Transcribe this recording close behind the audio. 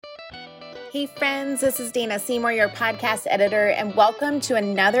Hey friends, this is Dana Seymour, your podcast editor, and welcome to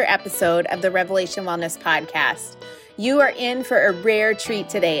another episode of the Revelation Wellness Podcast. You are in for a rare treat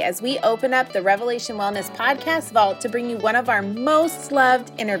today as we open up the Revelation Wellness Podcast vault to bring you one of our most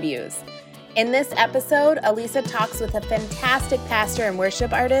loved interviews. In this episode, Elisa talks with a fantastic pastor and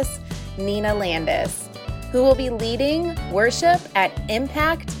worship artist, Nina Landis, who will be leading worship at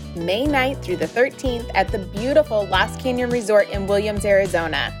Impact May 9th through the 13th at the beautiful Lost Canyon Resort in Williams,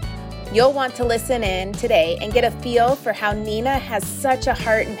 Arizona. You'll want to listen in today and get a feel for how Nina has such a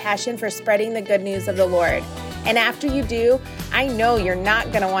heart and passion for spreading the good news of the Lord. And after you do, I know you're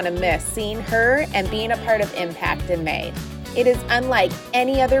not going to want to miss seeing her and being a part of Impact in May. It is unlike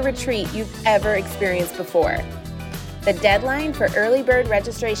any other retreat you've ever experienced before. The deadline for early bird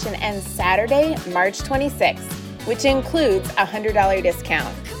registration ends Saturday, March 26th, which includes a $100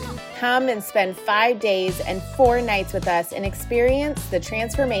 discount. Come and spend 5 days and 4 nights with us and experience the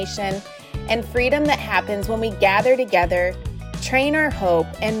transformation and freedom that happens when we gather together, train our hope,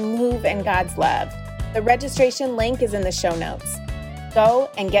 and move in God's love. The registration link is in the show notes.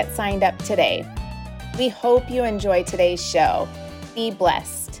 Go and get signed up today. We hope you enjoy today's show. Be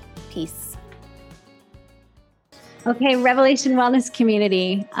blessed. Peace. Okay, Revelation Wellness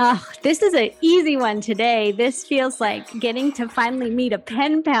Community. This is an easy one today. This feels like getting to finally meet a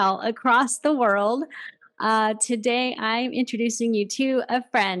pen pal across the world. Today, I'm introducing you to a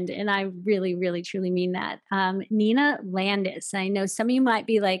friend, and I really, really, truly mean that. Nina Landis. I know some of you might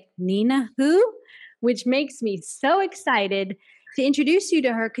be like, Nina who? Which makes me so excited to introduce you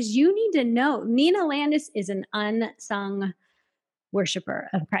to her because you need to know Nina Landis is an unsung worshiper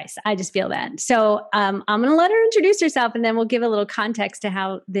of Christ. I just feel that. So I'm going to let her introduce herself, and then we'll give a little context to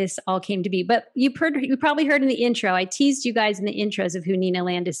how this all came to be. But you probably heard in the intro, I teased you guys in the intros of who Nina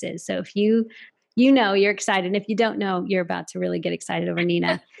Landis is. So if you know, you're excited. And if you don't know, you're about to really get excited over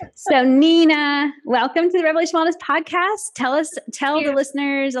Nina. So Nina, welcome to the Revelation Wellness Podcast. Tell the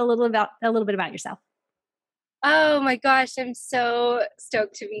listeners a little bit about yourself. Oh my gosh, I'm so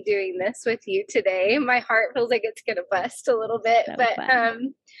stoked to be doing this with you today. My heart feels like it's going to bust a little bit, but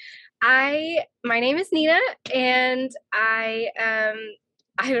my name is Nina, and I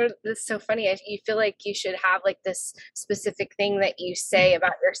don't, it's so funny. You feel like you should have like this specific thing that you say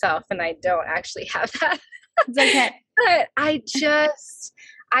about yourself, and I don't actually have that. It's okay. But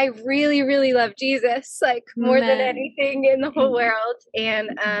I really, really love Jesus, like more than anything in the whole world.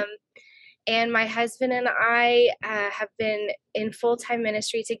 And my husband and I have been in full-time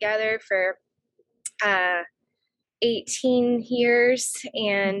ministry together for 18 years.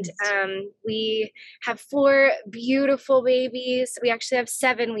 And we have 4 beautiful babies. We actually have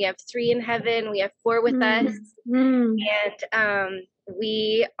 7. We have 3 in heaven. We have 4 with us. And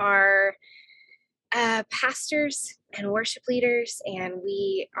we are pastors and worship leaders. And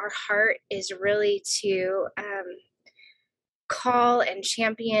our heart is really to call and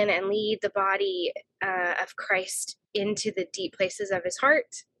champion and lead the body of Christ into the deep places of his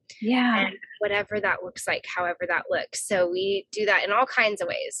heart. Yeah. And whatever that looks like, however that looks. So we do that in all kinds of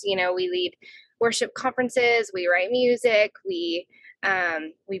ways. You know, we lead worship conferences, we write music, we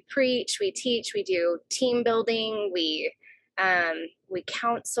preach, we teach, we do team building, we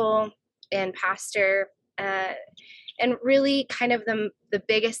counsel and pastor. And really kind of the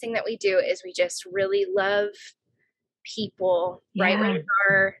biggest thing that we do is we just really love people right where they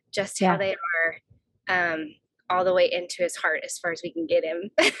are, just how they are, all the way into his heart as far as we can get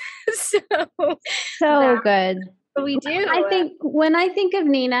him. so good. We do. I think when I think of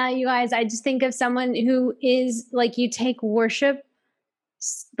Nina, you guys, I just think of someone who is like, you take worship,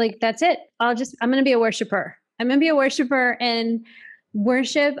 like that's it. I'm going to be a worshiper. And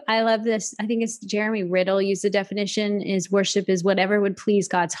worship, I love this. I think it's Jeremy Riddle used the definition is worship is whatever would please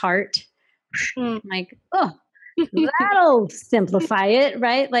God's heart. I'm like, that'll simplify it,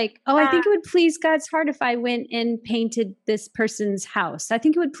 right? Like, I think it would please God's heart if I went and painted this person's house. I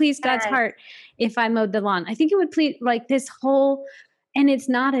think it would please God's heart if I mowed the lawn. I think it would please like this whole, and it's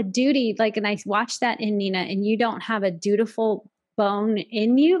not a duty. Like, and I watched that in Nina, and you don't have a dutiful bone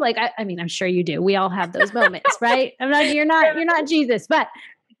in you. Like, I mean, I'm sure you do. We all have those moments, right? You're not Jesus, but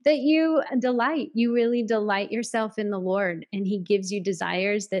that you really delight yourself in the Lord, and he gives you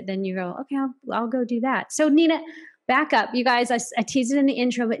desires that then you go, okay, I'll go do that. So Nina, back up, you guys, I teased it in the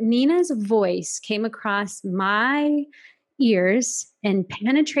intro, but Nina's voice came across my ears and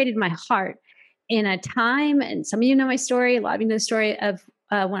penetrated my heart in a time, and some of you know my story, a lot of you know the story of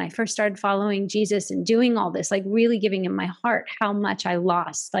when I first started following Jesus and doing all this, like really giving him my heart, how much I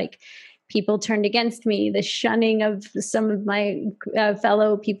lost, like people turned against me, the shunning of some of my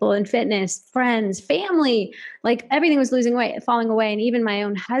fellow people in fitness, friends, family, like everything was falling away. And even my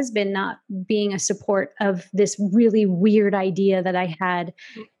own husband not being a support of this really weird idea that I had.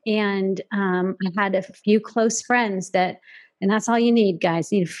 And I had a few close friends and that's all you need,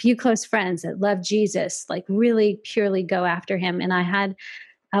 guys. You need a few close friends that love Jesus, like really purely go after him. And I had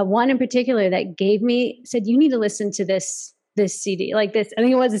one in particular that said, you need to listen to this CD, like this. I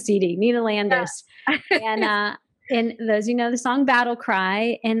think it was a CD, Nina Landis. Yeah. And those, the song Battle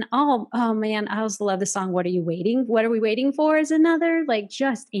Cry, and oh man, I also love the song What Are You Waiting? What Are We Waiting For is another, like,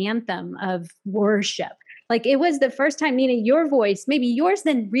 just anthem of worship. Like, it was the first time, Nina, your voice, maybe yours,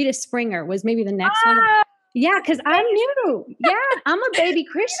 then Rita Springer was maybe the next one. Yeah, because I'm new. Yeah, I'm a baby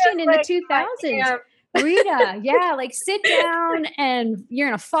Christian in the 2000s. Rita, yeah, like sit down and you're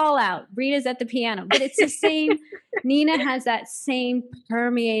going to fall out. Rita's at the piano, but it's the same. Nina has that same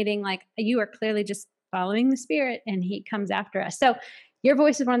permeating, like, you are clearly just following the Spirit and he comes after us. So your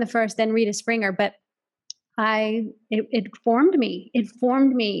voice is one of the first, then Rita Springer, but it formed me. It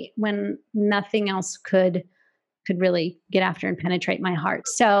formed me when nothing else could really get after and penetrate my heart.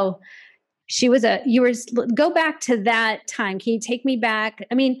 So go back to that time. Can you take me back?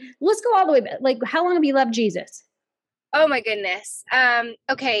 I mean, let's go all the way back. Like, how long have you loved Jesus? Oh my goodness.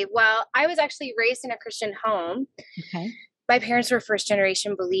 Okay. Well, I was actually raised in a Christian home. Okay. My parents were first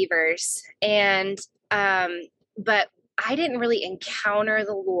generation believers, and, but I didn't really encounter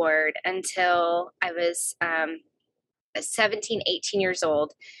the Lord until I was, 17, 18 years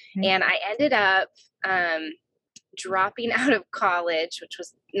old. Okay. And I ended up, dropping out of college, which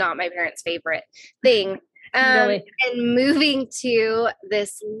was not my parents' favorite thing, Really? and moving to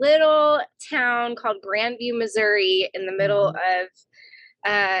this little town called Grandview, Missouri, in the middle of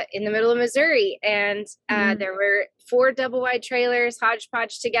Missouri. And there were 4 double wide trailers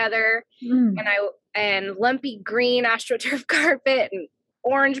hodgepodge together, and lumpy green AstroTurf carpet and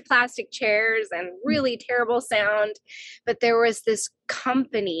orange plastic chairs and really terrible sound. But there was this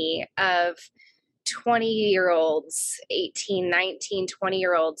company of 20-year-olds, 18, 19,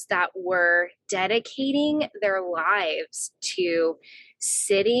 20-year-olds that were dedicating their lives to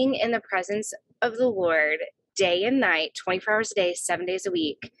sitting in the presence of the Lord day and night, 24 hours a day, 7 days a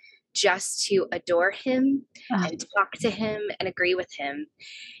week, just to adore him and talk to him and agree with him.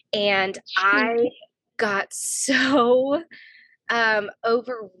 And I got so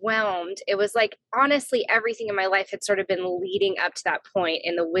overwhelmed. It was like, honestly, everything in my life had sort of been leading up to that point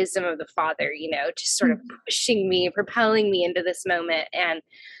in the wisdom of the Father, just sort of pushing me, propelling me into this moment. And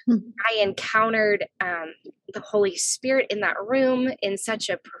I encountered the Holy Spirit in that room in such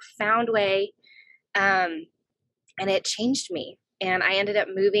a profound way. And it changed me. And I ended up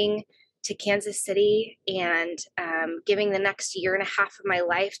moving to Kansas City and giving the next year and a half of my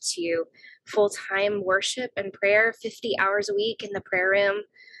life to full-time worship and prayer, 50 hours a week in the prayer room.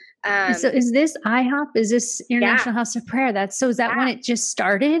 So is this IHOP? Is this International House of Prayer? Is that when it just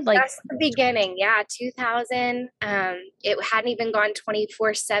started? Like, that's the beginning. Yeah. 2000. It hadn't even gone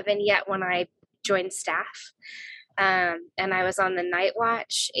 24/7 yet when I joined staff. And I was on the night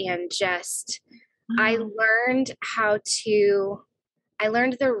watch and just, I learned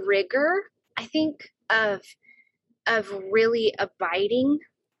the rigor, I think, of really abiding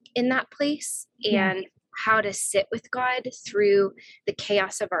in that place and how to sit with God through the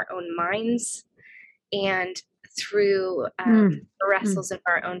chaos of our own minds and through the wrestles of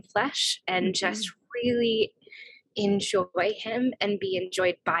our own flesh, and just really enjoy him and be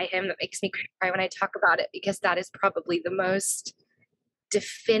enjoyed by him. That makes me cry when I talk about it, because that is probably the most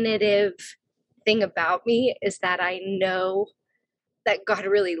definitive thing about me, is that I know that God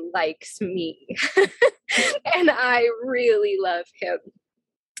really likes me and I really love him.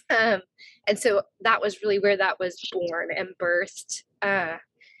 And so that was really where that was born and birthed,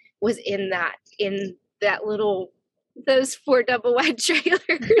 was in that little, those 4 double wide trailers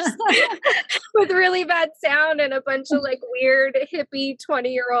with really bad sound and a bunch of like weird hippie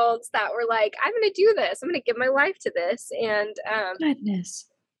 20-year-olds that were like, I'm going to do this. I'm going to give my life to this. And, goodness.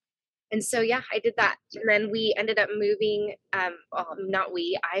 And so, yeah, I did that. And then we ended up moving, I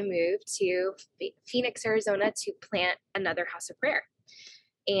moved to Phoenix, Arizona to plant another house of prayer.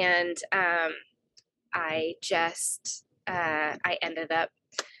 And I ended up,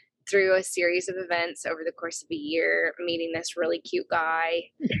 through a series of events over the course of a year, meeting this really cute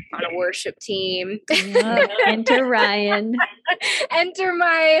guy on a worship team. Enter Ryan. Enter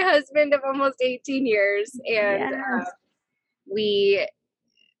my husband of almost 18 years. And we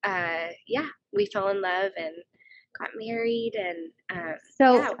fell in love and got married. And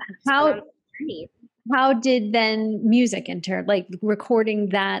how did then music enter, like recording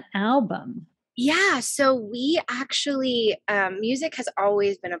that album? Yeah, so we actually, music has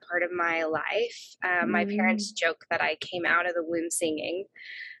always been a part of my life. My parents joke that I came out of the womb singing.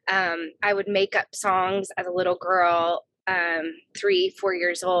 I would make up songs as a little girl, 3, 4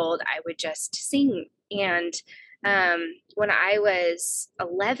 years old. I would just sing. And when I was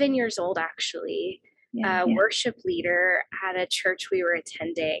 11 years old, actually, a worship leader at a church we were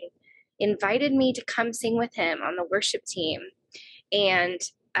attending invited me to come sing with him on the worship team. And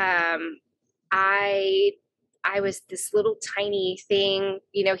I was this little tiny thing,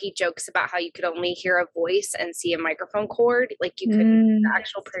 he jokes about how you could only hear a voice and see a microphone cord, like you couldn't see the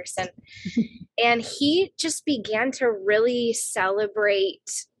actual person. And he just began to really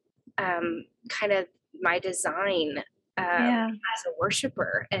celebrate kind of my design as a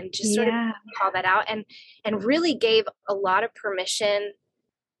worshiper, and just sort of call that out, and really gave a lot of permission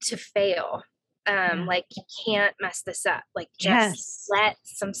to fail. Like, you can't mess this up. Like, just let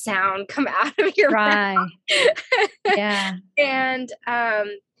some sound come out of your mouth.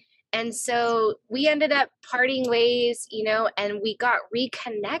 And so we ended up parting ways, and we got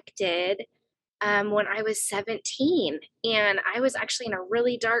reconnected when I was 17, and I was actually in a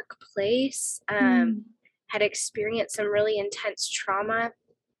really dark place, had experienced some really intense trauma,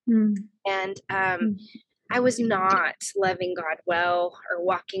 and I was not loving God well or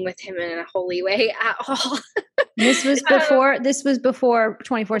walking with him in a holy way at all. This was before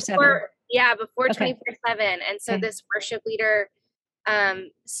 24/7. Yeah, before 24/7. And so this worship leader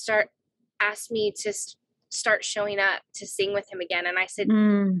asked me to start showing up to sing with him again. And I said,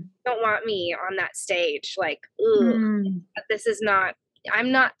 you don't want me on that stage. Like, this is not,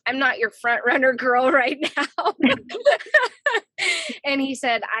 I'm not your front runner girl right now. And he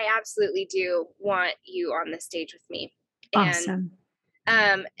said, I absolutely do want you on the stage with me. Awesome.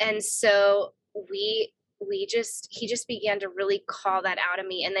 And so he just began to really call that out of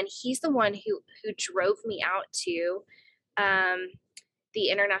me. And then he's the one who drove me out to the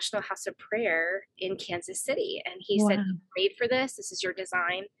International House of Prayer in Kansas City. And he said, you prayed for this. This is your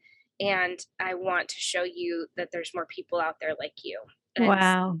design. And I want to show you that there's more people out there like you. And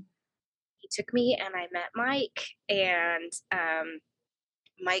wow. So he took me, and I met Mike, and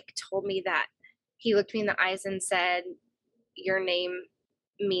Mike told me that he looked me in the eyes and said, your name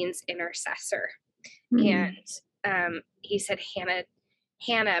means intercessor. And he said,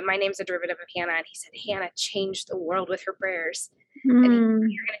 Hannah, my name's a derivative of Hannah. And he said, Hannah changed the world with her prayers. And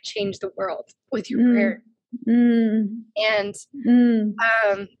you're going to change the world with your prayer. And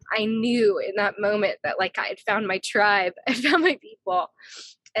I knew in that moment that, like, I had found my tribe, I found my people.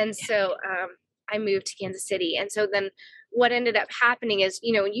 And so I moved to Kansas City. And so then what ended up happening is,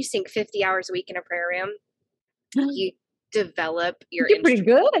 when you sing 50 hours a week in a prayer room, you develop your pretty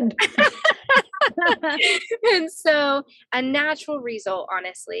good. And so a natural result,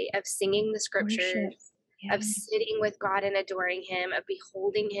 honestly, of singing the scriptures, of sitting with God and adoring him, of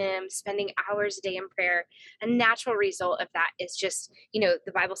beholding him, spending hours a day in prayer, a natural result of that is just,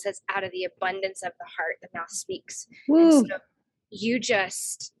 the Bible says, out of the abundance of the heart, the mouth speaks. And so you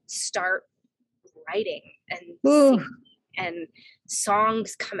just start writing and singing, and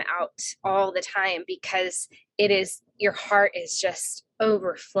songs come out all the time, because your heart is just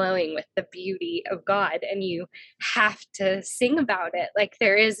overflowing with the beauty of God, and you have to sing about it. Like,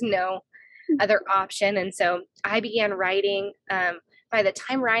 there is no other option. And so I began writing. By the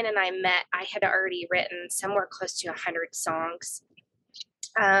time Ryan and I met, I had already written somewhere close to 100 songs,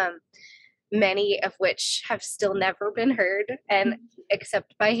 many of which have still never been heard, and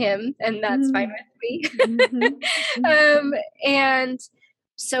except by him, and that's fine with me. And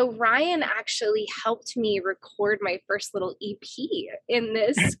so Ryan actually helped me record my first little EP in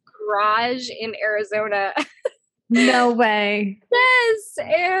this garage in Arizona. No way. Yes.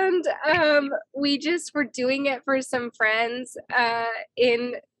 And we just were doing it for some friends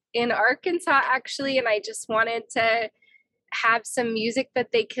in Arkansas, actually. And I just wanted to have some music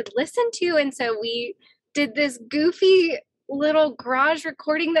that they could listen to. And so we did this goofy little garage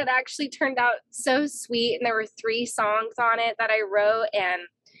recording that actually turned out so sweet. And there were 3 songs on it that I wrote.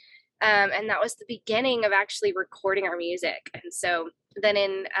 And that was the beginning of actually recording our music. And so then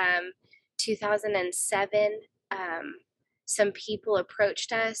in 2007, some people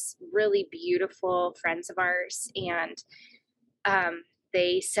approached us, really beautiful friends of ours, and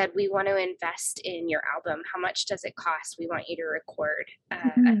they said, we want to invest in your album. How much does it cost? We want you to record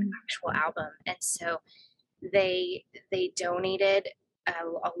an actual album. And so they donated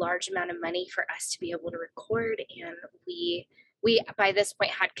a large amount of money for us to be able to record, and we by this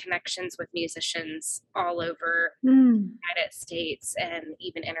point had connections with musicians all over the United States and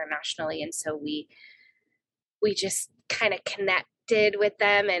even internationally. And so we we just kind of connected with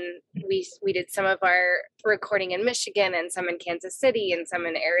them, and we did some of our recording in Michigan and some in Kansas City and some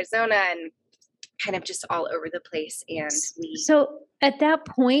in Arizona, and kind of just all over the place. And so at that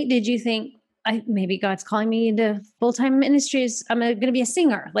point, did you think, maybe God's calling me into full-time ministries? I'm going to be a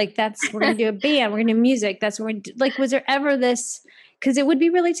singer. Like we're going to do a band. We're going to do music. That's what like, was there ever this, because it would be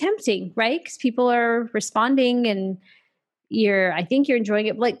really tempting, right? Because people are responding and I think you're enjoying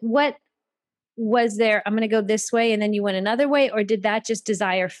it. Like, what was there? I'm going to go this way, and then you went another way, or did that just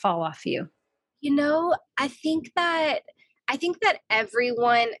desire fall off you? I think that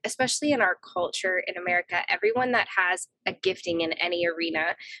everyone, especially in our culture in America, everyone that has a gifting in any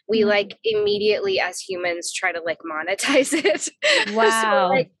arena, we like immediately as humans try to like monetize it. Wow.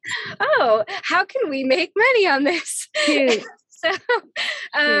 So like, oh, how can we make money on this? So,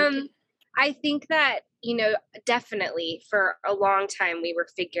 I think that, definitely for a long time we were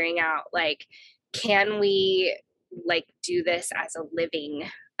figuring out, like, can we like do this as a living?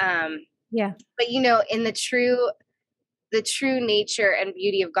 Yeah. But, in the true nature and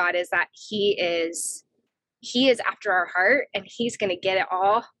beauty of God is that he is after our heart, and he's going to get it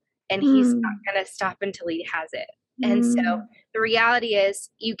all, and he's not going to stop until he has it. And so the reality is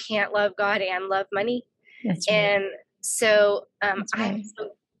you can't love God and love money. That's right. And so I'm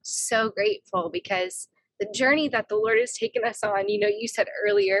so grateful, because the journey that the Lord has taken us on, you said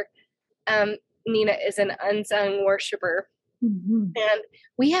earlier, Nina is an unsung worshiper, and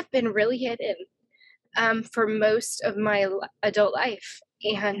we have been really hidden for most of my adult life.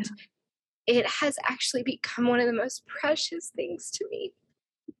 And it has actually become one of the most precious things to me,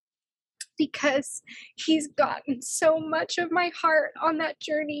 because he's gotten so much of my heart on that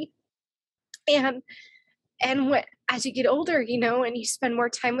journey. And as you get older, and you spend more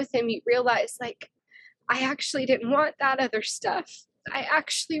time with him, you realize, like, I actually didn't want that other stuff. I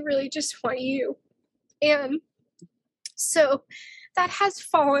actually really just want you. And so that has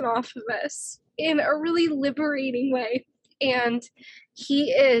fallen off of us in a really liberating way. And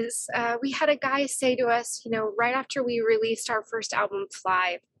he is, we had a guy say to us, right after we released our first album,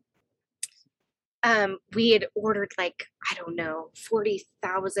 Fly, we had ordered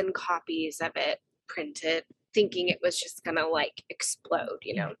 40,000 copies of it printed, thinking it was just gonna explode,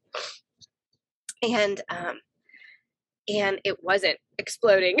 and it wasn't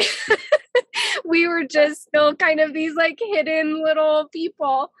exploding. We were just still kind of these hidden little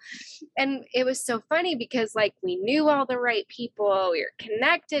people. And it was so funny because we knew all the right people, we were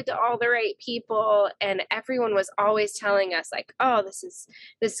connected to all the right people, and everyone was always telling us oh, this is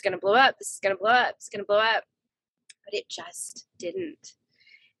going to blow up. This is going to blow up. It's going to blow up. But it just didn't.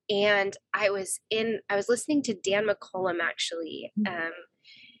 And I was listening to Dan McCollum actually.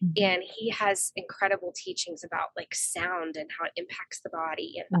 And he has incredible teachings about sound and how it impacts the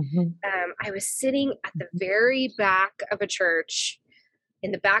body. And I was sitting at the very back of a church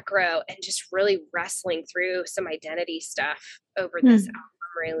in the back row and just really wrestling through some identity stuff over this album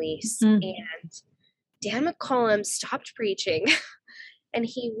release. And Dan McCollum stopped preaching and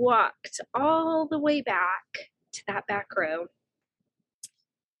he walked all the way back to that back row.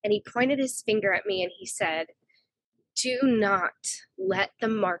 And he pointed his finger at me and he said, "Do not let the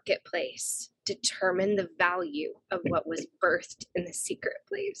marketplace determine the value of what was birthed in the secret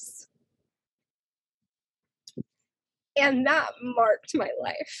place." And that marked my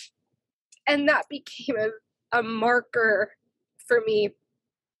life. And that became a marker for me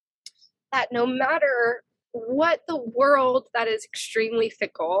that no matter what the world that is extremely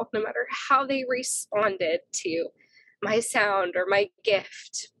fickle, no matter how they responded to my sound or my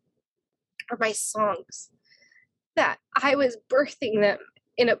gift or my songs, that I was birthing them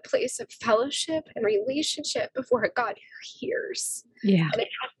in a place of fellowship and relationship before a God who hears and a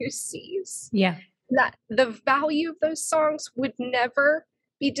God who sees. Yeah. That the value of those songs would never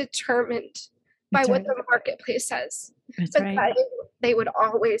be determined by what the marketplace says. That's but right. that they would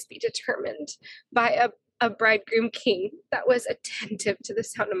always be determined by a bridegroom king that was attentive to the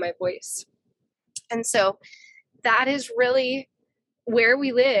sound of my voice. And so that is really where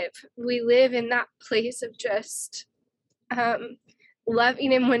we live. We live in that place of just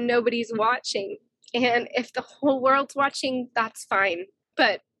loving him when nobody's watching. And if the whole world's watching, that's fine.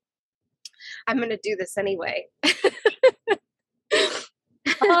 But I'm going to do this anyway.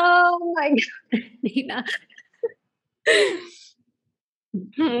 Oh my God, Nina.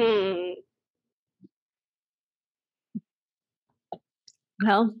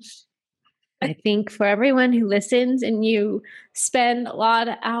 Well, I think for everyone who listens and you spend a lot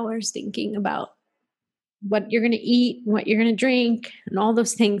of hours thinking about what you're going to eat, what you're going to drink, and all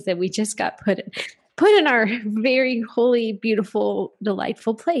those things that we just got put put in our very holy, beautiful,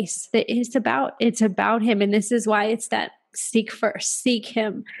 delightful place that it's about him. And this is why it's that seek first, seek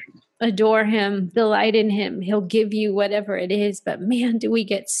him, adore him, delight in him. He'll give you whatever it is. But man, do we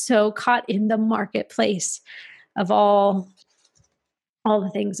get so caught in the marketplace of all the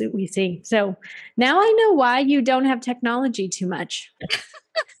things that we see. So now I know why you don't have technology too much.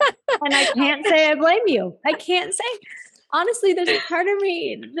 And I can't say I blame you. I can't say. Honestly, there's a part of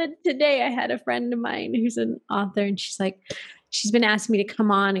me that today I had a friend of mine who's an author, and she's like, she's been asking me to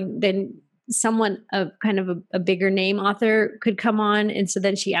come on, and then someone, kind of a bigger name author could come on. And so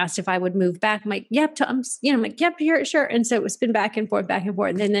then she asked if I would move back. I'm like, yep, I'm like, yep, sure. And so it's been back and forth.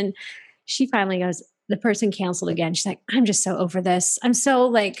 And then she finally goes, the person canceled again. She's like, I'm just so over this. I'm so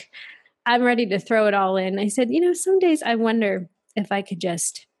like, I'm ready to throw it all in. I said, some days I wonder if I could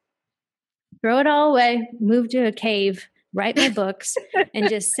just throw it all away, move to a cave, write my books, and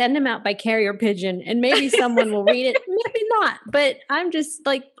just send them out by carrier pigeon. And maybe someone will read it, maybe not. But I'm just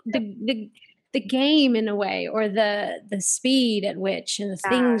like the game in a way, or the speed at which and the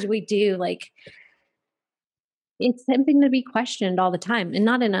things we do, like it's something to be questioned all the time, and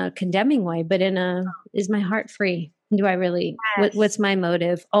not in a condemning way, but in is my heart free? Do I really, what's my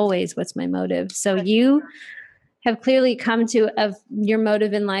motive? Always, what's my motive? So you have clearly come to, your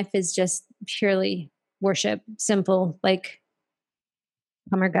motive in life is just purely worship, simple, like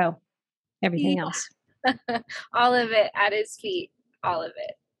come or go, everything else. All of it at his feet, all of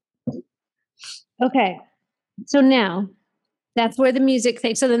it. Okay. So now that's where the music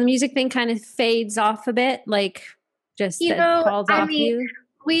thing, so then the music thing kind of fades off a bit, like just falls off you.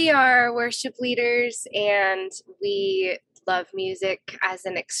 We are worship leaders, and we love music as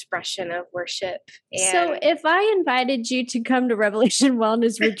an expression of worship. And so if I invited you to come to Revelation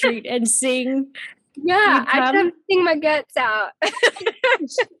Wellness Retreat and sing, I'd have to sing my guts out.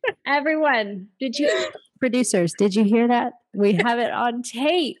 Everyone, producers, did you hear that? We have it on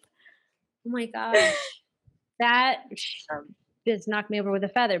tape. Oh my gosh. That just knocked me over with a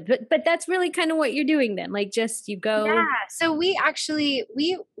feather. But that's really kind of what you're doing then. Like just you go. Yeah. So we actually,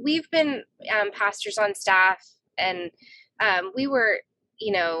 we've been pastors on staff, and we were,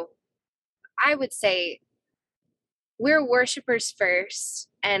 I would say we're worshipers first,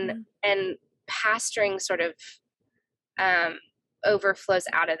 and pastoring sort of overflows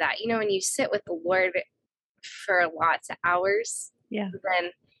out of that. When you sit with the Lord for lots of hours,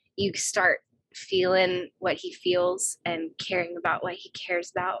 then you start feeling what he feels and caring about what he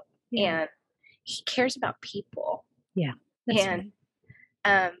cares about. And he cares about people. Yeah. And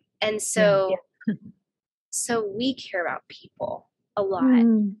right. And so so we care about people a lot.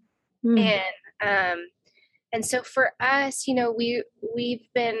 And so for us, we've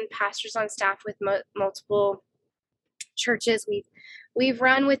been pastors on staff with multiple churches. We've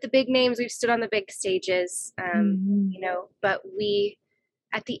run with the big names. We've stood on the big stages, but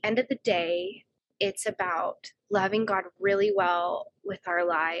at the end of the day, it's about loving God really well with our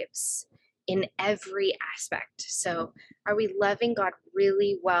lives in every aspect. So are we loving God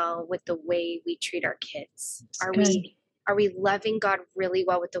really well with the way we treat our kids? Are we loving God really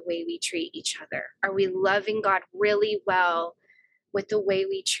well with the way we treat each other? Are we loving God really well with the way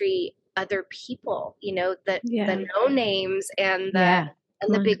we treat other people? The no names and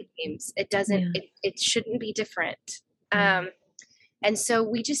the big names. It doesn't. It shouldn't be different. And so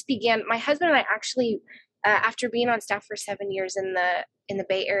we just began. My husband and I actually, after being on staff for 7 years in the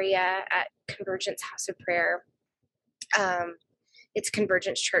Bay Area at Convergence House of Prayer, it's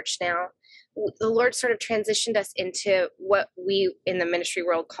Convergence Church now. The Lord sort of transitioned us into what we in the ministry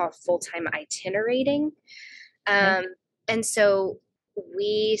world call full-time itinerating. And so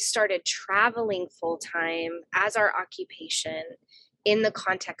we started traveling full-time as our occupation in the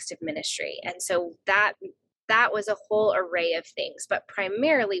context of ministry. And so that was a whole array of things, but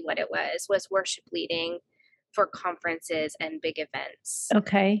primarily what it was worship leading for conferences and big events.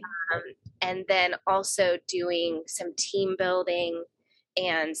 Okay. And then also doing some team building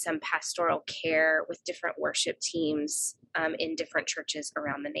and some pastoral care with different worship teams in different churches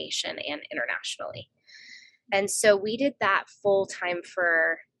around the nation and internationally. And so we did that full time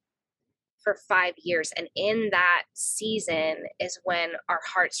for 5 years. And in that season is when our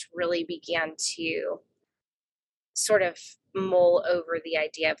hearts really began to sort of mull over the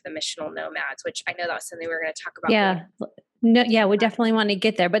idea of the missional nomads, which I know that's something we're going to talk about. Yeah. No, yeah, we definitely want to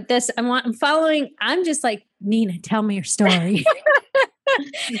get there. But I'm just like, Nina, tell me your story.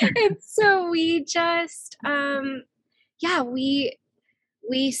 And so we just,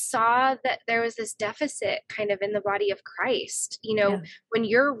 we saw that there was this deficit kind of in the body of Christ. When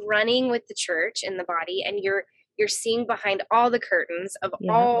you're running with the church in the body and you're seeing behind all the curtains of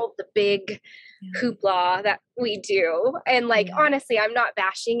all the big hoopla that we do. And like, honestly, I'm not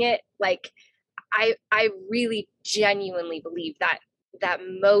bashing it. Like, I really genuinely believe that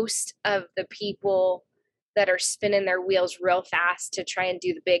most of the people that are spinning their wheels real fast to try and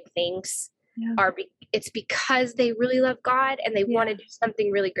do the big things it's because they really love God and they want to do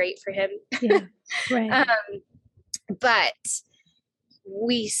something really great for him. Right. But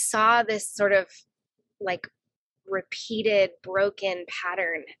we saw this sort of like repeated broken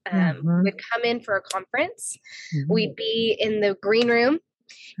pattern. We'd come in for a conference. We'd be in the green room,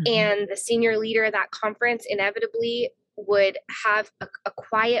 and the senior leader of that conference inevitably would have a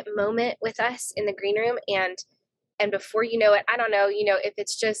quiet moment with us in the green room. And before you know it, I don't know, if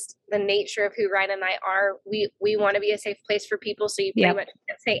it's just the nature of who Ryan and I are, we want to be a safe place for people. So you pretty much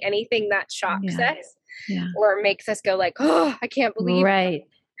can't say anything that shocks us or makes us go like, oh, I can't believe right.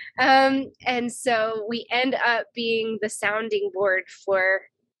 And so we end up being the sounding board for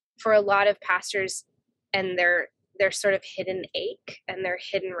a lot of pastors and their sort of hidden ache and their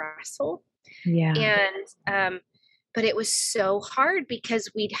hidden wrestle. And, but it was so hard because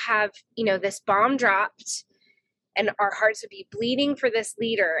we'd have, this bomb dropped and our hearts would be bleeding for this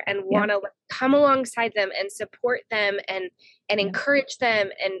leader and want to come alongside them and support them and encourage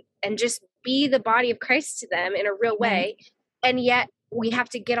them and just be the body of Christ to them in a real way. And yet we have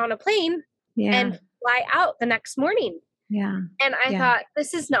to get on a plane and fly out the next morning. And I thought,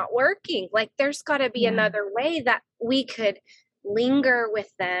 this is not working. Like, there's got to be another way that we could linger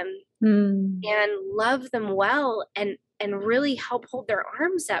with them and love them well and really help hold their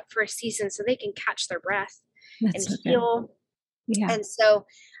arms up for a season so they can catch their breath and heal. And so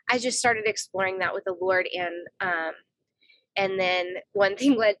I just started exploring that with the Lord. And then one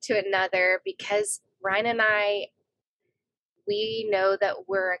thing led to another, because Ryan and I, we know that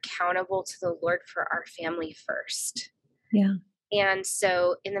we're accountable to the Lord for our family first. And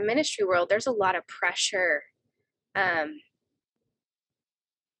so in the ministry world, there's a lot of pressure to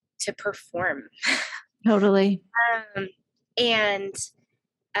perform. Totally. And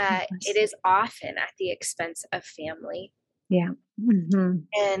it is often at the expense of family.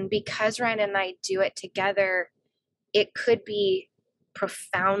 And because Ryan and I do it together, it could be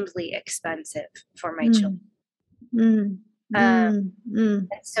profoundly expensive for my children. And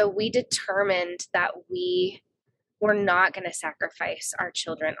so we determined that we were not going to sacrifice our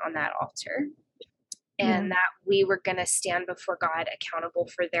children on that altar, and that we were going to stand before God accountable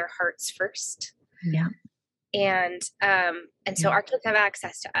for their hearts first. And so our kids have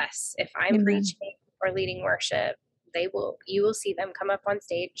access to us. If I'm preaching or leading worship, you will see them come up on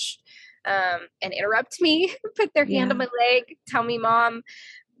stage and interrupt me, put their hand on my leg, tell me, Mom,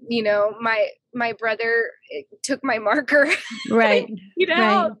 my brother took my marker. Right.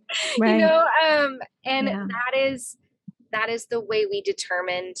 And that is the way we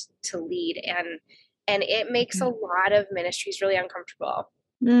determined to lead. And it makes a lot of ministries really uncomfortable.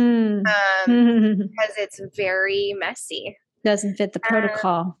 Because it's very messy. Doesn't fit the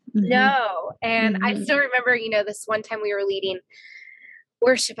protocol. No. And I still remember, this one time we were leading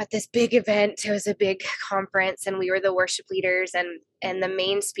worship at this big event. It was a big conference and we were the worship leaders, and the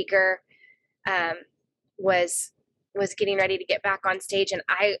main speaker was getting ready to get back on stage. And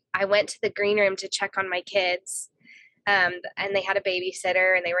I went to the green room to check on my kids. And they had a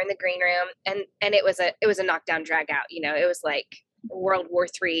babysitter and they were in the green room, and it was a knockdown drag out. It was like World War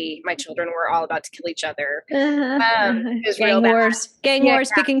III. My children were all about to kill each other. It was gang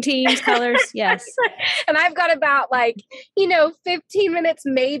wars, picking teams, colors. Yes. And I've got about 15 minutes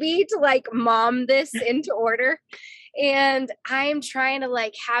maybe to mom this into order. And I'm trying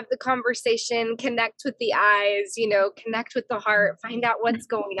to have the conversation, connect with the eyes, connect with the heart, find out what's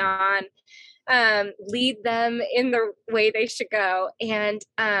going on, lead them in the way they should go. And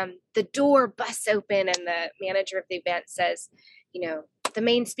the door busts open and the manager of the event says, the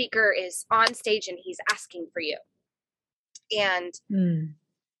main speaker is on stage and he's asking for you. And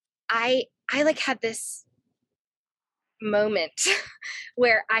I had this moment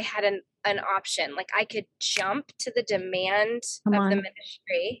where I had an option. I could jump to the demand of the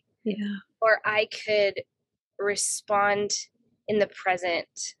ministry, or I could respond in the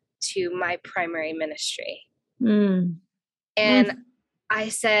present to my primary ministry. And I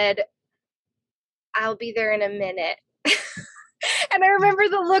said, I'll be there in a minute. And I remember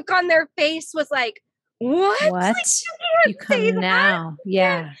the look on their face was like, what? You come now.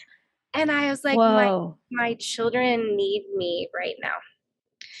 Yeah. And I was like, my children need me right now.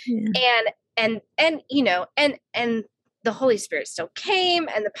 And the Holy Spirit still came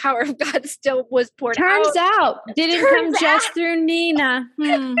and the power of God still was poured Turns out, didn't come just through Nina.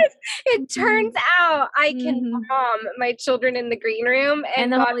 It turns out I can mom my children in the green room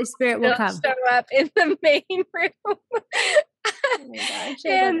and the God Holy Spirit will come. Show up in the main room. Oh my gosh,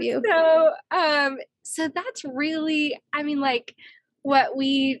 I love you. So that's really, I mean, like what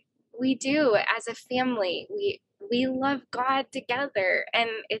we do as a family. We love God together, and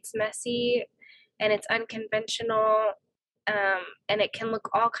it's messy and it's unconventional. And it can look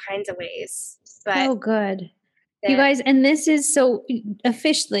all kinds of ways. But oh, good. You guys, and this is so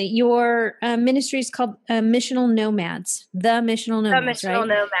officially your ministry is called Missional Nomads, the Missional Nomads, right?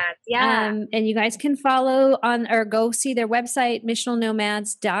 Nomads, yeah. And you guys can follow on or go see their website,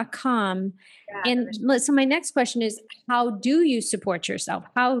 missionalnomads.com. Yeah, and so my next question is, how do you support yourself?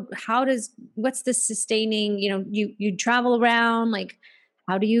 What's the sustaining, you travel around, like,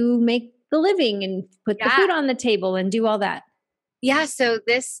 how do you make the living and put the food on the table and do all that? Yeah, so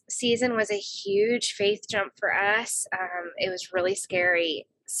this season was a huge faith jump for us. It was really scary.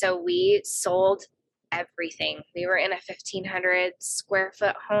 So we sold everything. We were in a 1,500 square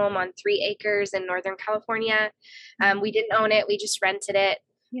foot home on 3 acres in Northern California. We didn't own it. We just rented it.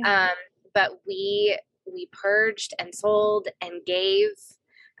 Yeah. But we purged and sold and gave.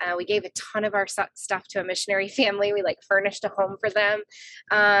 We gave a ton of our stuff to a missionary family. We furnished a home for them.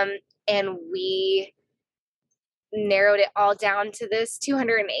 And we narrowed it all down to this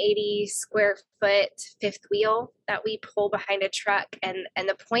 280 square foot fifth wheel that we pull behind a truck. And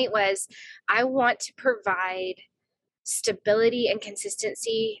the point was, I want to provide stability and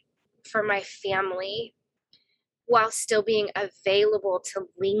consistency for my family while still being available to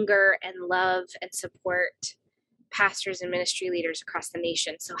linger and love and support pastors and ministry leaders across the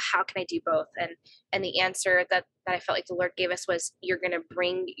nation. So how can I do both? And the answer that I felt like the Lord gave us was, you're going to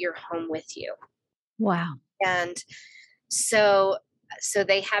bring your home with you. Wow. And so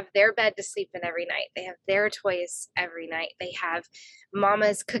they have their bed to sleep in every night. They have their toys every night. They have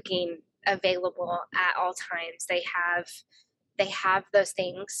mama's cooking available at all times. They have those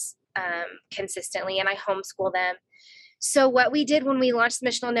things consistently, and I homeschool them. So what we did when we launched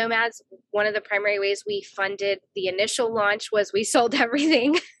Missional Nomads, one of the primary ways we funded the initial launch was we sold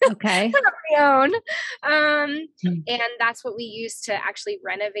everything. Okay. on our own. And that's what we used to actually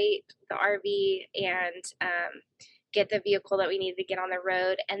renovate the RV and get the vehicle that we needed to get on the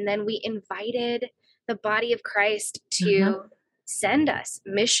road. And then we invited the body of Christ to send us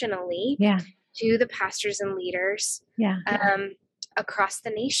missionally to the pastors and leaders across the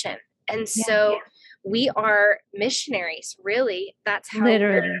nation. And so we are missionaries, really. That's how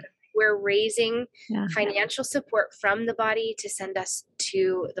we're raising financial support from the body to send us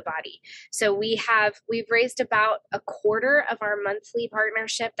to the body. So we've raised about a quarter of our monthly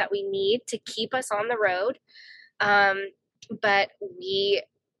partnership that we need to keep us on the road. But we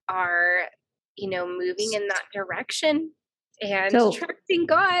are, moving in that direction and trusting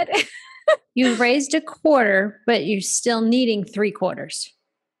God. You've raised a quarter, but you're still needing 3/4.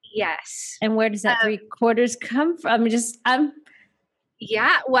 Yes. And where does that 3/4 come from?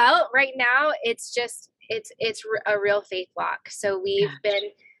 Yeah. Well, right now it's a real faith walk. So we've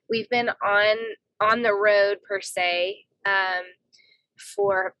been on the road per se,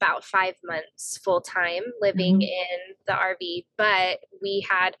 for about 5 months full time living in the RV, but we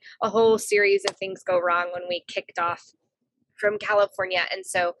had a whole series of things go wrong when we kicked off from California. And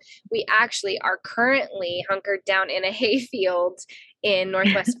so we actually are currently hunkered down in a hayfield in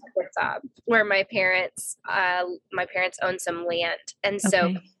Northwest Arkansas, where my parents own some land. And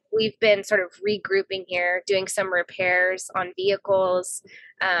so we've been sort of regrouping here, doing some repairs on vehicles,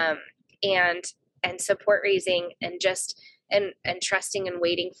 and support raising, and just and trusting and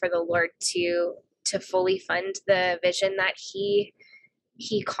waiting for the Lord to fully fund the vision that he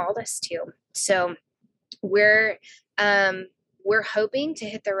called us to. So we're hoping to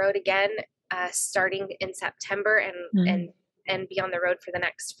hit the road again, starting in September and be on the road for the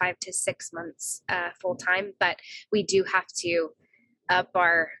next 5 to 6 months, full time. But we do have to up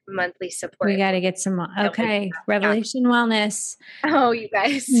our monthly support. We got to get some. Okay. Revelation Wellness. Oh, you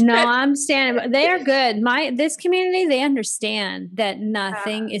guys. No, I'm standing. They are good. This community, they understand that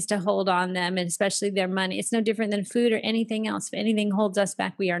nothing is to hold on them, and especially their money. It's no different than food or anything else. If anything holds us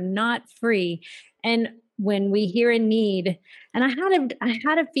back, we are not free. And when we hear a need, and I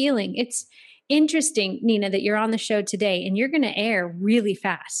had a feeling, it's interesting, Nina, that you're on the show today and you're going to air really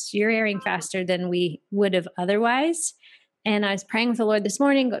fast. You're airing faster than we would have otherwise. And I was praying with the Lord this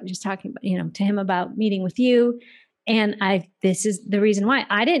morning, just talking, to him about meeting with you. And this is the reason why.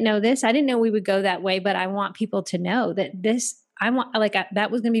 I didn't know this. I didn't know we would go that way, but I want people to know that that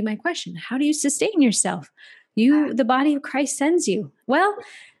was going to be my question. How do you sustain yourself The body of Christ sends you. Well,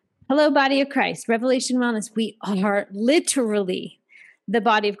 hello, body of Christ, Revelation Wellness. We are literally the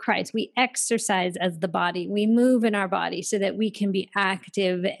body of Christ. We exercise as the body. We move in our body so that we can be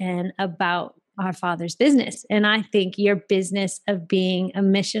active and about our Father's business. And I think your business of being a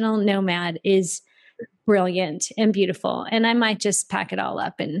missional nomad is brilliant and beautiful. And I might just pack it all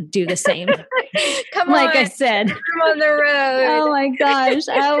up and do the same. Come like on. I said, I'm on the road. Oh my gosh.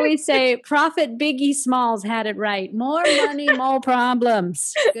 I always say Prophet Biggie Smalls had it right. More money, more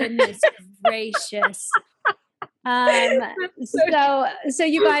problems. Goodness gracious. So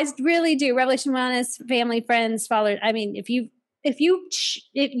you guys really do. Revelation Wellness, family, friends, followers. I mean, if you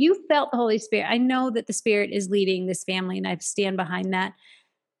felt the Holy Spirit, I know that the Spirit is leading this family, and I stand behind that.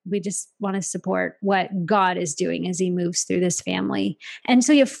 We just want to support what God is doing as He moves through this family. And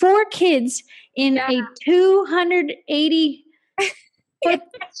so you have 4 kids in a 280 foot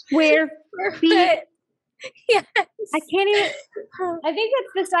square feet. Yes. I can't even. I think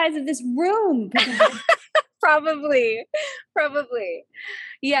that's the size of this room. Probably.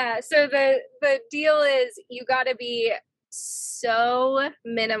 Yeah. So the deal is you got to be so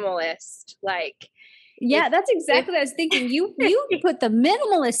minimalist. Like, yeah, that's exactly what I was thinking. You put the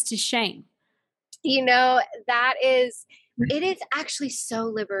minimalist to shame. It is actually so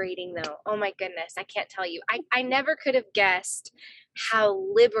liberating though. Oh my goodness. I can't tell you. I never could have guessed how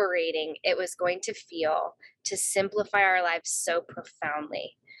liberating it was going to feel to simplify our lives so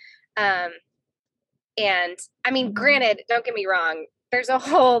profoundly. And I mean, granted, don't get me wrong, there's a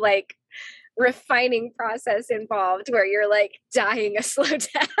whole like refining process involved where you're like dying a slow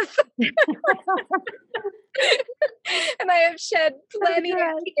death. And I have shed plenty of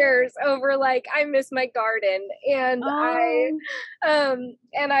tears over like I miss my garden, and I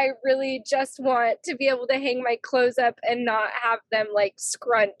really just want to be able to hang my clothes up and not have them like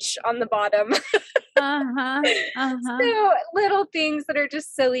scrunch on the bottom. So little things that are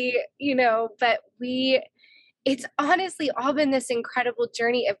just silly, but it's honestly all been this incredible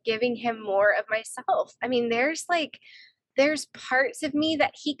journey of giving Him more of myself. I mean, there's parts of me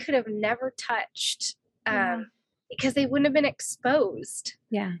that He could have never touched because they wouldn't have been exposed.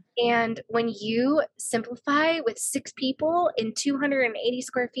 Yeah. And when you simplify with 6 people in 280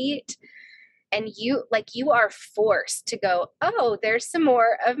 square feet, and you are forced to go, oh, there's some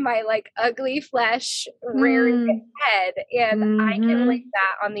more of my like ugly flesh rearing head, and I can lay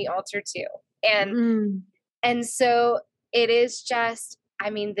that on the altar too. And so it is just, I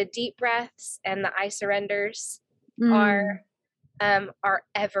mean, the deep breaths and the I surrenders are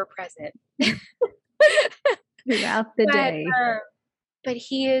ever present throughout the day. But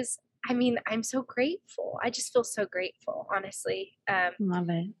He is, I mean, I'm so grateful. I just feel so grateful, honestly. Love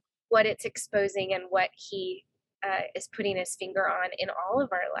it. What it's exposing and what He is putting His finger on in all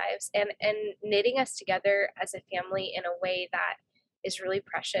of our lives, and knitting us together as a family in a way that is really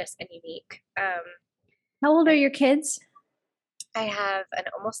precious and unique. How old are your kids? I have an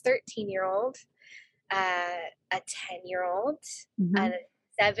almost 13-year-old, a 10-year-old, a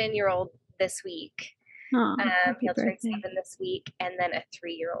 7-year-old this week. He'll turn 7 this week, and then a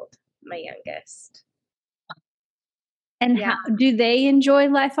 3-year-old, my youngest. And how do they enjoy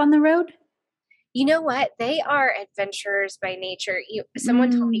life on the road? You know what? They are adventurers by nature.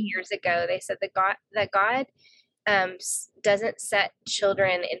 Someone told me years ago, they said that God doesn't set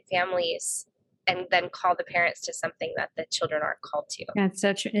children in families and then call the parents to something that the children aren't called to. That's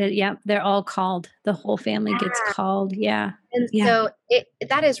such, they're all called. The whole family gets called. Yeah. And so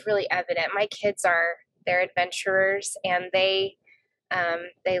that is really evident. My kids they're adventurers, and they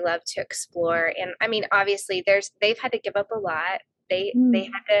love to explore. And I mean, obviously they've had to give up a lot. They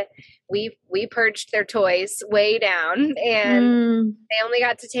had to, we purged their toys way down, and they only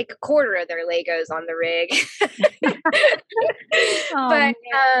got to take a quarter of their Legos on the rig.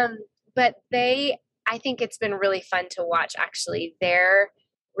 But I think it's been really fun to watch actually their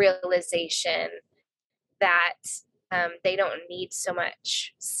realization that they don't need so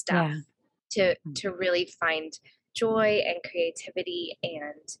much stuff to really find joy and creativity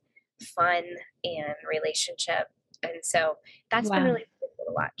and fun and relationship. And so that's been really cool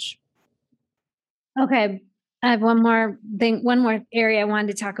to watch. Okay. I have one more area I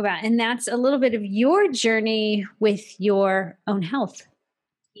wanted to talk about, and that's a little bit of your journey with your own health.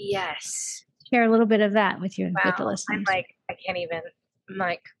 Yes. Share a little bit of that with the listeners. I'm like, I can't even, I'm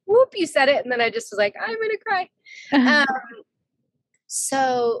like, whoop, you said it. And then I just was like, I'm going to cry.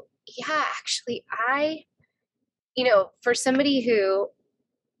 So yeah, actually for somebody who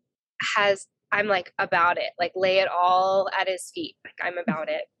I'm like about it, like lay it all at His feet. Like I'm about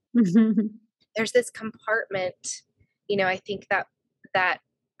it. There's this compartment, I think that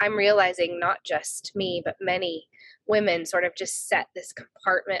I'm realizing not just me, but many women sort of just set this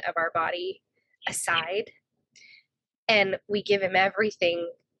compartment of our body aside, and we give him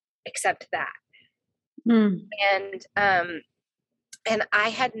everything except that. And I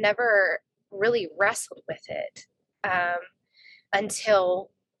had never really wrestled with it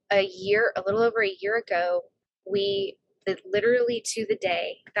until a little over a year ago. Literally to the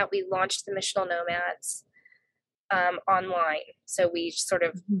day that we launched the Missional Nomads online. So we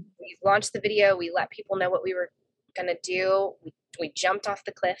we launched the video, we let people know what we were going to do. We jumped off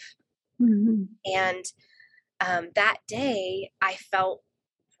the cliff. And that day I felt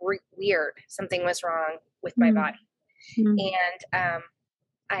weird. Something was wrong with my body. And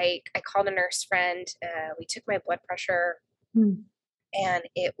I called a nurse friend. We took my blood pressure, and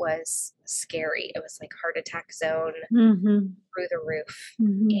it was scary. It was like heart attack zone through the roof.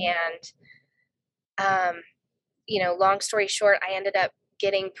 And, long story short, I ended up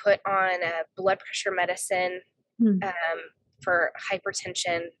getting put on a blood pressure medicine for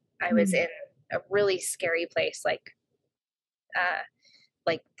hypertension. I was in a really scary place, like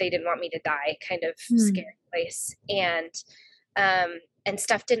they didn't want me to die, kind of scary place. And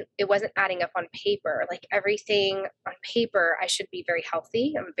stuff it wasn't adding up on paper. Like everything on paper, I should be very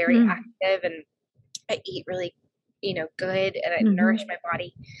healthy. I'm very active, and I eat really, good, and I nourish my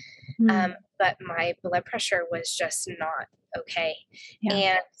body. But my blood pressure was just not okay. Yeah.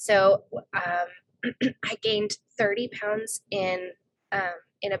 And so, I gained 30 pounds in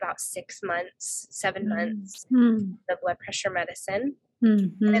about 7 months, the blood pressure medicine.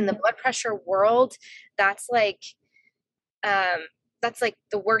 And in the blood pressure world, that's like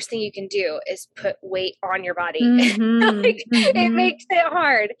the worst thing you can do is put weight on your body. It makes it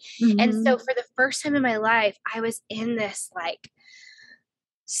hard. And so for the first time in my life, I was in this like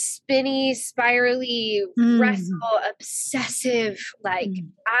spinny, spirally, wrestle, obsessive, like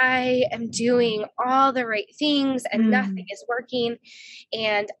I am doing all the right things and nothing is working.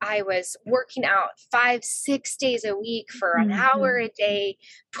 And I was working out 5-6 days a week for an hour a day,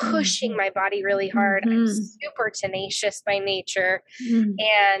 pushing my body really hard. I'm super tenacious by nature.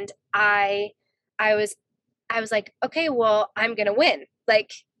 And I was like, okay, well, I'm going to win.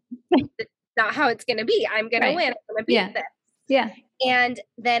 Like, it's not how it's going to be. I'm going to win. I'm going to beat this. Yeah. And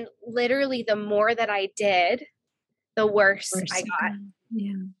then literally the more that I did, the worse I got.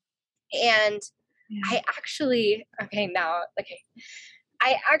 Yeah. And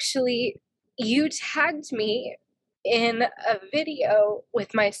you tagged me in a video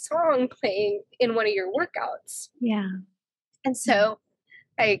with my song playing in one of your workouts. Yeah. And so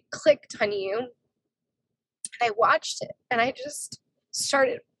I clicked on you and I watched it, and I just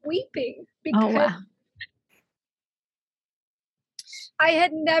started weeping because I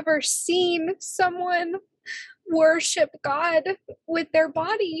had never seen someone worship God with their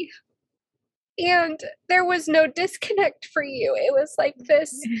body. And there was no disconnect for you. It was like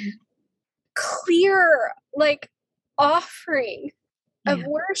this clear, like, offering of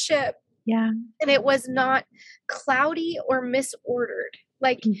worship. Yeah. And it was not cloudy or misordered.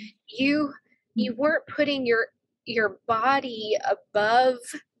 Like you weren't putting your body above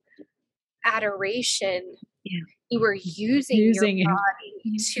adoration. Yeah. You were using your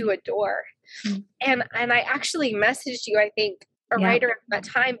body to adore. And I actually messaged you, I think, right around that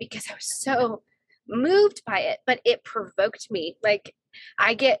time, because I was so moved by it, but it provoked me. Like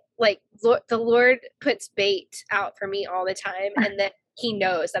I get like, the Lord puts bait out for me all the time. And then he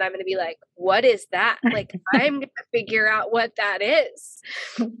knows that I'm going to be like, what is that? Like, I'm going to figure out what that is.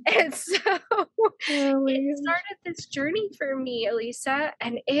 And so it started this journey for me, Elisa,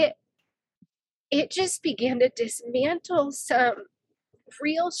 and it just began to dismantle some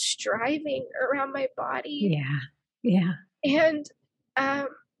real striving around my body. Yeah. And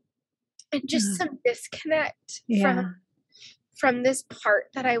just some disconnect from this part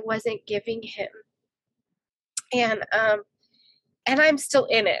that I wasn't giving him. And I'm still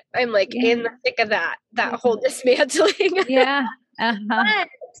in it. I'm like in the thick of that whole dismantling. But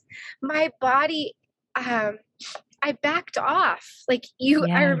my body, I backed off. Like I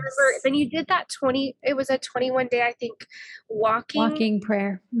remember then you did that it was a 21 day, I think, walking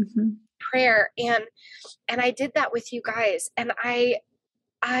prayer. Prayer. And I did that with you guys. And I,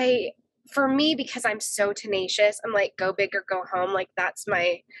 for me, because I'm so tenacious, I'm like, go big or go home. Like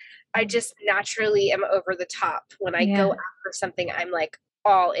I just naturally am over the top. When I go after something, I'm like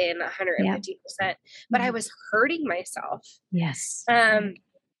all in 150%, but I was hurting myself. Yes. And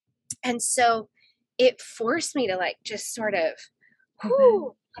so it forced me to like, just sort of,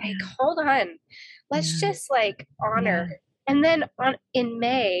 like, hold on, let's just like honor. And then in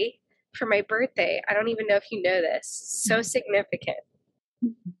May for my birthday, I don't even know if you know this, so significant.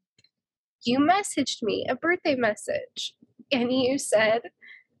 you messaged me a birthday message and you said,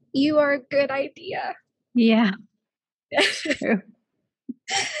 you are a good idea. Yeah. True.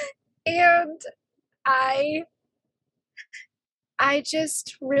 And I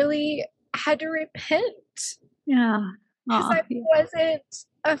just really had to repent. Yeah. Because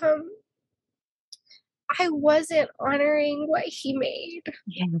I wasn't honoring what he made.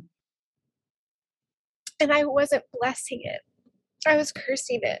 Yeah. And I wasn't blessing it. I was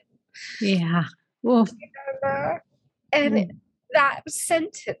cursing it. Yeah. Well, and that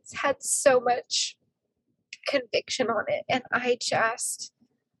sentence had so much conviction on it. And I just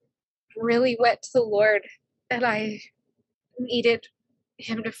really went to the Lord, and I needed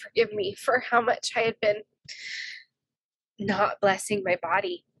him to forgive me for how much I had been not blessing my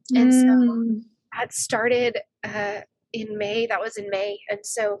body. And so that started in May. That was in May. And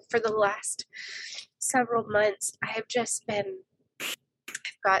so for the last several months, I have just been, I've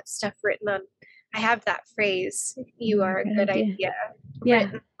got stuff written on, I have that phrase, you are a good idea,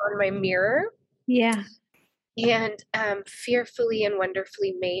 written on my mirror. Yeah. And fearfully and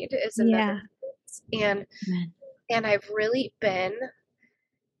wonderfully made is another phrase. And I've really been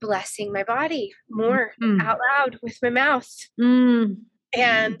blessing my body more out loud with my mouth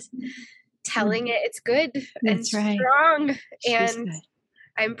and telling it it's good and strong. And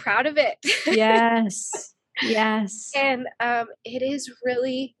I'm proud of it. Yes. Yes. And it is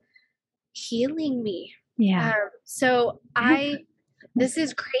really healing me. Yeah. So this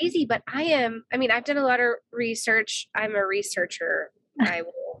is crazy, but I've done a lot of research. I'm a researcher. I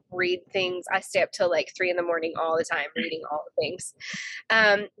will read things. I stay up till like 3 a.m. all the time, reading all the things.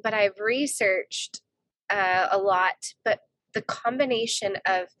 But I've researched a lot, but the combination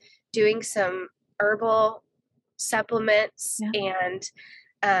of doing some herbal supplements and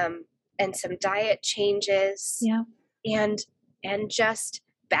some diet changes and just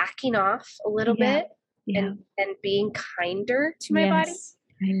backing off a little bit and being kinder to my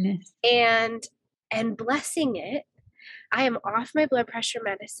body and blessing it. I am off my blood pressure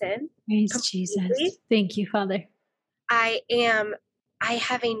medicine. Praise Jesus. Thank you, Father. I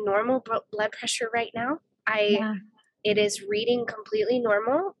have a normal blood pressure right now. It is reading completely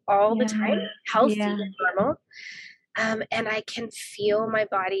normal all the time, healthy and normal. And I can feel my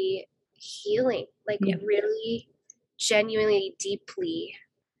body healing, like really genuinely, deeply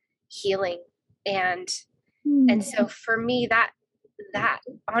healing. And so for me, that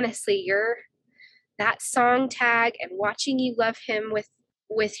honestly, that song tag and watching you love him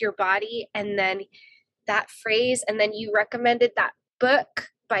with your body, and then that phrase, and then you recommended that book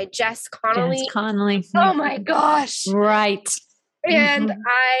by Jess Connolly. Jess Connolly. Oh my gosh. Right. And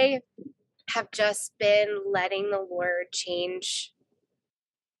I have just been letting the Lord change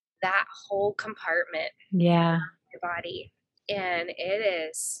that whole compartment of my body. And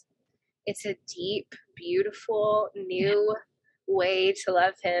it's a deep, beautiful, new way to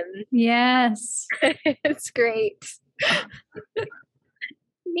love him. Yes. It's great.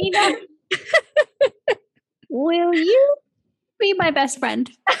 Nina, will you be my best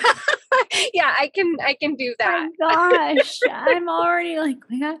friend? Yeah, I can do that. Oh my gosh. I'm already like,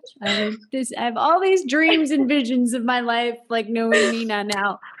 oh my gosh. I have all these dreams and visions of my life, like knowing Nina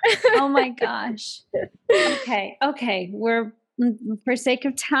now. Oh my gosh. Okay. We're, for sake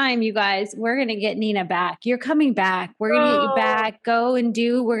of time, you guys, we're going to get Nina back. You're coming back. We're going to get you back. Go and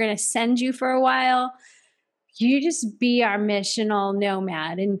do. We're going to send you for a while. You just be our missional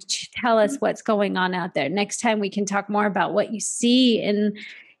nomad and tell us what's going on out there. Next time we can talk more about what you see in,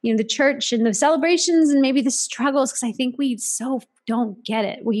 the church and the celebrations and maybe the struggles. Cause I think we so don't get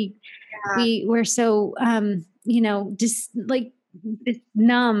it. We're so, just like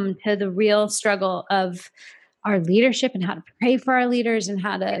numb to the real struggle of our leadership and how to pray for our leaders and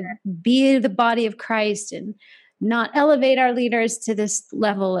how to be the body of Christ and not elevate our leaders to this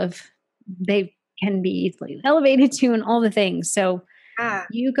level of they can be easily elevated to and all the things. So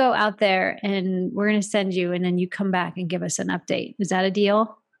you go out there and we're going to send you and then you come back and give us an update. Is that a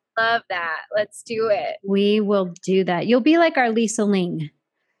deal? Love that. Let's do it. We will do that. You'll be like our Lisa Ling.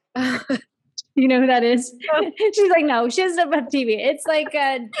 You know who that is? She's like, no, she doesn't have TV. It's like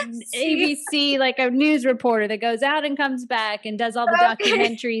a ABC, like a news reporter that goes out and comes back and does all the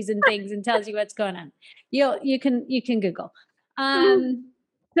documentaries and things and tells you what's going on. You can Google.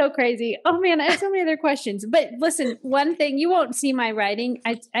 So crazy. Oh man, I have so many other questions. But listen, one thing, you won't see my writing.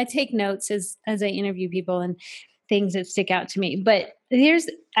 I take notes as I interview people and things that stick out to me. But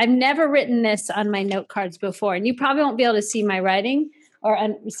I've never written this on my note cards before, and you probably won't be able to see my writing or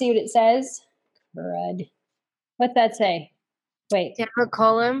see what it says. Crud. What's that say? Wait. Do you have a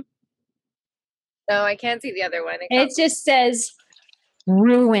column? No, I can't see the other one. It just says,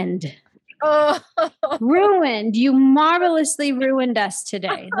 ruined. Oh. Ruined. You marvelously ruined us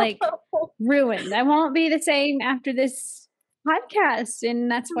today. Like ruined. I won't be the same after this podcast. And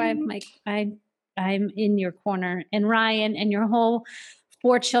that's why I'm like, I'm in your corner. And Ryan and your whole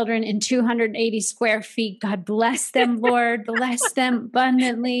 4 children in 280 square feet. God bless them, Lord. Bless them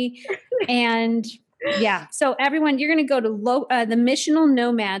abundantly. And yeah. So everyone, you're going to go to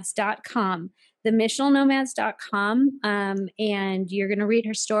themissionalnomads.com. Themissionalnomads.com. And you're going to read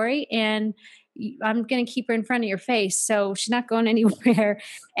her story, and I'm going to keep her in front of your face, so she's not going anywhere.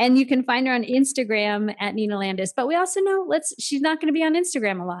 And you can find her on Instagram at Nina Landis. But we also know she's not going to be on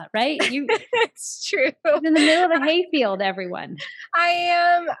Instagram a lot, right? It's true. In the middle of the hayfield, everyone. I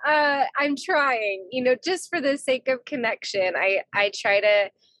am. I'm trying. Just for the sake of connection, I try to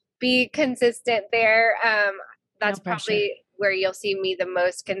be consistent there. That's probably where you'll see me the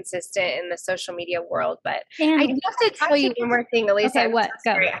most consistent in the social media world. But I do have to tell you one more thing, Elisa. Okay, what?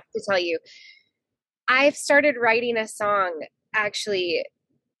 Go. I have to tell you. I've started writing a song. Actually,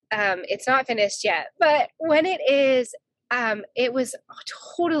 it's not finished yet, but when it is, it was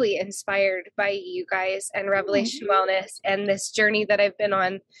totally inspired by you guys and Revelation Wellness and this journey that I've been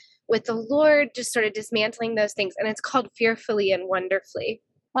on with the Lord, just sort of dismantling those things. And it's called Fearfully and Wonderfully.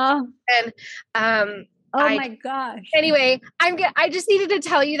 Oh, and my gosh. Anyway, I just needed to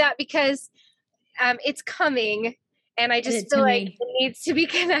tell you that because it's coming, and I just feel like it needs to be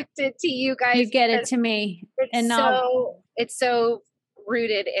connected to you guys. You get it to me. It's so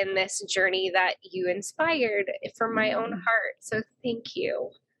rooted in this journey that you inspired from my own heart. So thank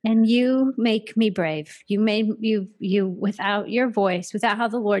you. And you make me brave. You made you without your voice, without how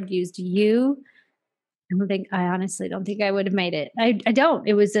the Lord used you. I honestly don't think I would have made it. I don't.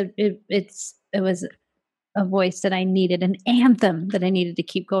 It was a voice that I needed, an anthem that I needed to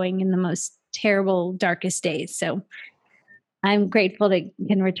keep going in the most terrible, darkest days. So I'm grateful to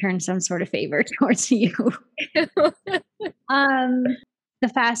can return some sort of favor towards you.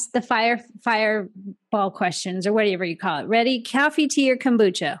 The fireball questions, or whatever you call it. Ready? Coffee, tea, or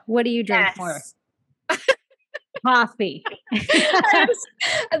kombucha? What do you drink more? Coffee. This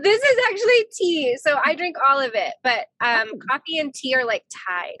is actually tea. So I drink all of it, but coffee and tea are like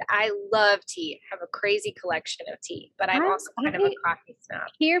tied. I love tea. I have a crazy collection of tea, but I'm also kind of a coffee snob.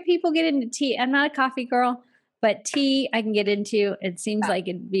 Hear people get into tea. I'm not a coffee girl, but tea I can get into. It seems like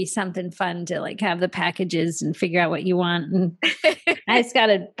it'd be something fun to like have the packages and figure out what you want. And I just got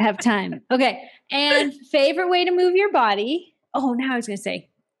to have time. Okay. And favorite way to move your body. Oh, now I was going to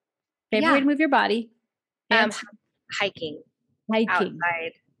say favorite way to move your body. Hiking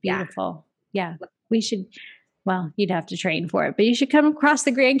outside. Beautiful. Yeah. We should, well, you'd have to train for it, but you should come across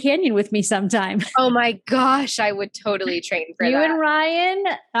the Grand Canyon with me sometime. Oh my gosh. I would totally train for you that. And Ryan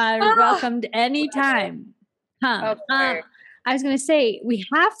are welcomed anytime. I was going to say, we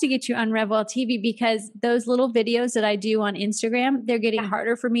have to get you on Revwell TV because those little videos that I do on Instagram, they're getting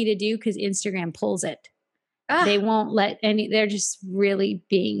harder for me to do because Instagram pulls it. They won't let they're just really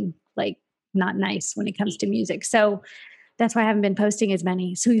being like, not nice when it comes to music. So that's why I haven't been posting as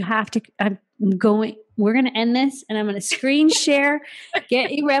many. So you have to, we're going to end this and I'm going to screen share,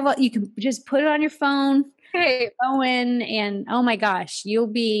 get you Revwell. You can just put it on your phone, go in, and oh my gosh, you'll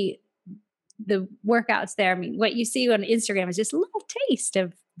be the workouts there. I mean, what you see on Instagram is just a little taste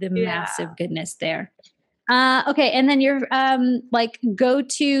of the massive goodness there. Okay. And then your, like go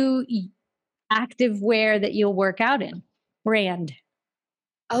to active wear that you'll work out in, brand.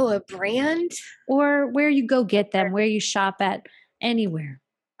 Oh, a brand? Or where you go get them, where you shop at, anywhere.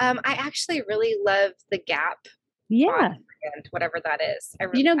 I actually really love the Gap. Yeah. Brand, whatever that is.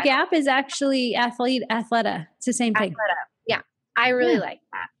 Gap is actually Athleta. It's the same thing. Athleta. Yeah. I really like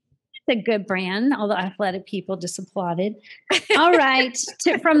that. It's a good brand. All the athletic people just applauded. All right.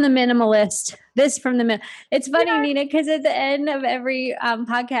 Tip from the minimalist. It's funny, Nina, because at the end of every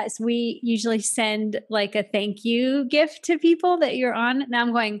podcast, we usually send like a thank you gift to people that you're on. Now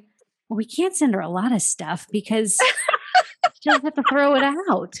I'm going, well, we can't send her a lot of stuff because she'll have to throw it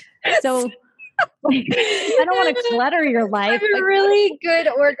out. So I don't want to clutter your life. I'm a really good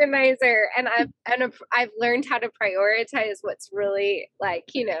organizer, and I've learned how to prioritize what's really like,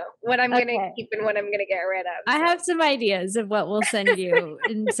 what I'm going to keep and what I'm going to get rid of. I have some ideas of what we'll send you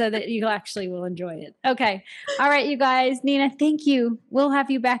and so that you actually will enjoy it. Okay. All right, you guys. Nina, thank you. We'll have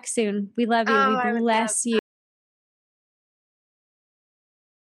you back soon. We love you. We bless you.